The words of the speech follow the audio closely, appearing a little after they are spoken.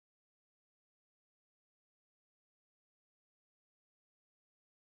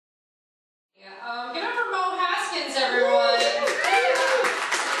Yeah, give it for Mo Haskins, everyone.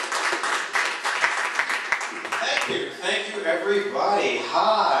 Thank you, everybody.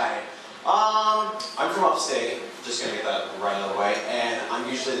 Hi. I'm from upstate. Just gonna get that right out of the way. And I'm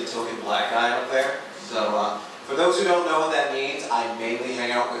usually the token black guy up there. So, for those who don't know what that means, I mainly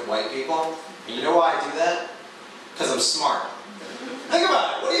hang out with white people. And you know why I do that? Because I'm smart. Think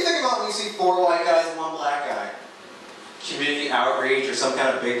about it. What do you think about when you see 4 white guys and 1 black guy? Community outreach or some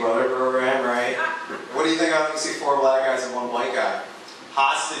kind of Big Brother program, right? What do you think about when you see 4 black guys and 1 white guy?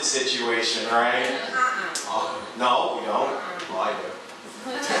 Hostage situation, right? Oh, no, you don't? Well, I do.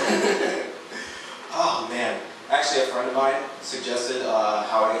 Oh, man. Actually, a friend of mine suggested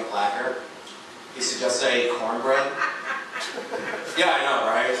how I get blacker. He suggested I eat cornbread. Yeah, I know,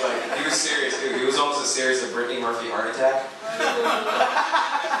 right? It's like, he was serious, dude. He was almost as serious as Brittany Murphy heart attack.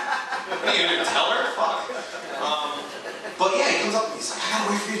 What, you didn't tell her? Fuck. But yeah, he comes up and he's like, I gotta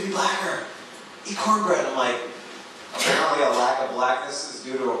wait for you to be blacker. Eat cornbread. I'm like, apparently a lack of blackness is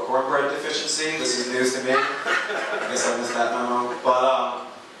due to a cornbread deficiency. This is news to me. I guess I missed that memo. But,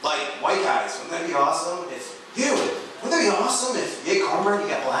 like, white guys, wouldn't that be awesome if, wouldn't that be awesome if you ate cornbread and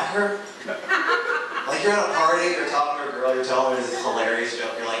you got blacker? Like, you're at a party, you're talking to a girl, you're telling her this hilarious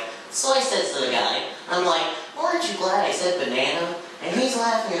joke, you're like, so I said to the guy, I'm like, aren't you glad I said banana? And he's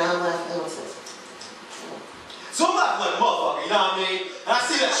laughing and I'm laughing, and what's this? So I'm laughing like a motherfucker, you know what I mean? And I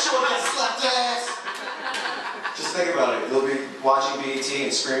see that short ass slapped ass. Just think about it, you'll be watching BET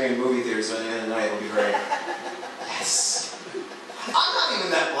and screaming in movie theaters by the end of the night, it'll be great. Yes. I'm not even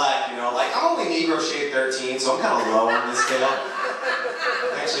that black, you know, like, I'm only Negro shade 13, so I'm kind of low on this scale.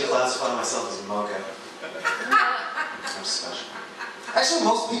 I actually classify myself as a mocha. I'm special. Actually,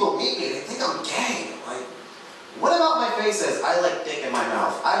 most people meet me, they think I'm gay. Like, what about my face says, I like dick in my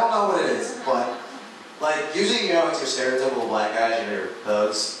mouth? I don't know what it is, but, like, usually, you know, it's your stereotypical black guys, you know, your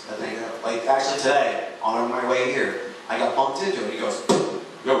thugs, I think. Like, actually today, on my way here, I got bumped into him, he goes,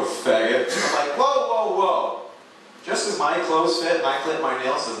 yo, faggot. I'm like, whoa, whoa, whoa. Just because my clothes fit and I clip my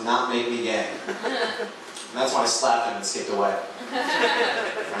nails does not make me gay. And that's when I slapped him and skipped away.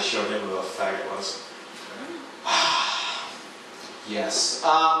 I showed him who a faggot was. Yes.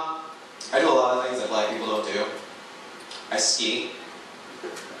 I do a lot of things that black people don't do. I ski.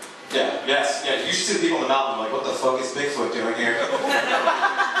 Yeah, yes, yeah. You should see the people in the mountain like, what the fuck is Bigfoot doing here?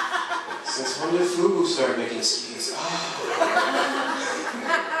 Since when did Fubu start making skis?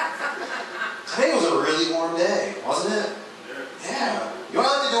 Today was a really warm day, wasn't it? Yeah. You know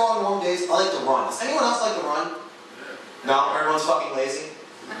what I like to do on warm days? I like to run. Does anyone else like to run? No? Everyone's fucking lazy?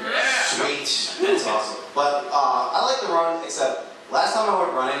 Sweet. That's awesome. But I like to run, except last time I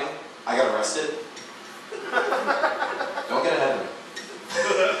went running, I got arrested. Don't get ahead of me.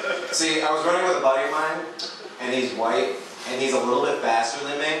 See, I was running with a buddy of mine, and he's white, and he's a little bit faster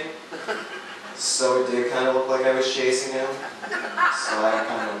than me. So it did kind of look like I was chasing him. So I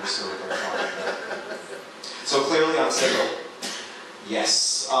kind of understood what they were talking about. So clearly I'm single.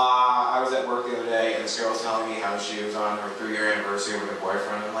 Yes. I was at work the other day and this girl was telling me how she was on her 3-year anniversary with her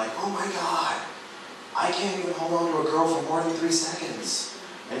boyfriend. I'm like, oh my god, I can't even hold on to a girl for more than 3 seconds.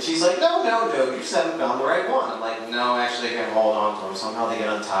 And she's like, no, you just haven't found the right one. I'm like, no, actually I can't hold on to them. Somehow they get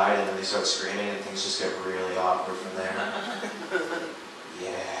untied and then they start screaming and things just get really awkward from there.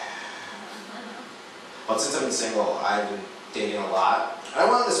 Yeah. But since I've been single, I've been dating a lot. And I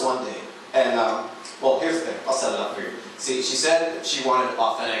went on this one date, and, well, here's the thing, I'll set it up for you. See, she said she wanted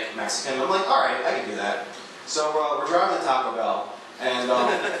authentic Mexican. I'm like, alright, I can do that. So, we're driving to Taco Bell, and,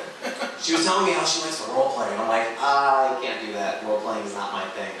 she was telling me how she likes to roleplay, and I'm like, I can't do that. Roleplaying is not my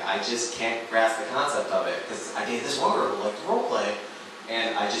thing. I just can't grasp the concept of it, because I dated this one girl who liked to roleplay,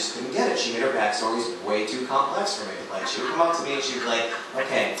 and I just couldn't get it. She made her backstories way too complex for me. Like, she would come up to me and she'd be like,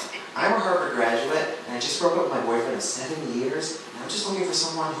 okay, I'm a Harvard graduate, and I just broke up with my boyfriend of 7 years, and I'm just looking for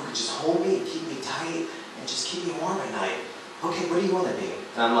someone who could just hold me and keep me tight, and just keep me warm at night. Okay, what do you want to be?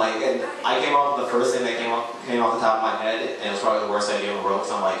 And I'm like, and I came up with the first thing that came off the top of my head, and it was probably the worst idea in the world,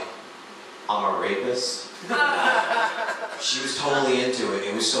 because I'm like, I'm a rapist. She was totally into it.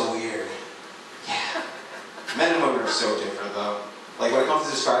 It was so weird. Yeah. Men and women are so different, though. Like, when it comes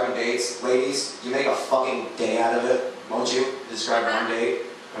to describing dates, ladies, you make a fucking day out of it, won't you? Describe one date.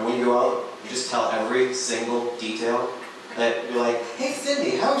 And when you go out, you just tell every single detail. That you're like, hey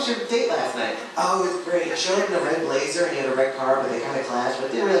Cindy, how was your date last night? Oh, it was great. I showed up in a red blazer and he had a red car, but they kind of clashed, but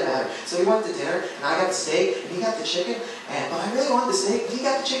it didn't really matter. So we went to dinner, and I got the steak, and he got the chicken, but I really wanted the steak, but he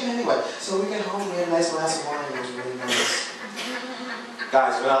got the chicken anyway. So we got home, and we had a nice glass of wine, and it was really nice.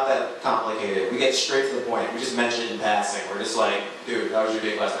 Guys, we're not that complicated. We get straight to the point. We just mention it in passing. We're just like, dude, how was your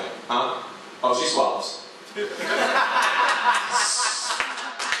date last night? Huh? Oh, she swallows.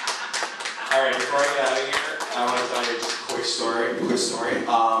 All right, before I get out of here, I want to tell you just a quick story.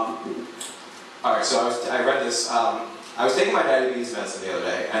 All right, so I read this. I was taking my diabetes medicine the other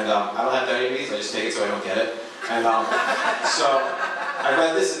day, and I don't have diabetes. I just take it so I don't get it. And so I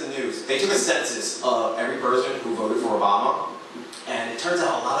read this in the news. They took a census of every person who voted for Obama, and it turns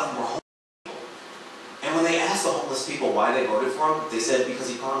out a lot of them were homeless people. And when they asked the homeless people why they voted for him, they said because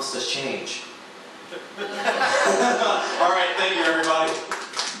he promised us change. All right, thank you, everybody.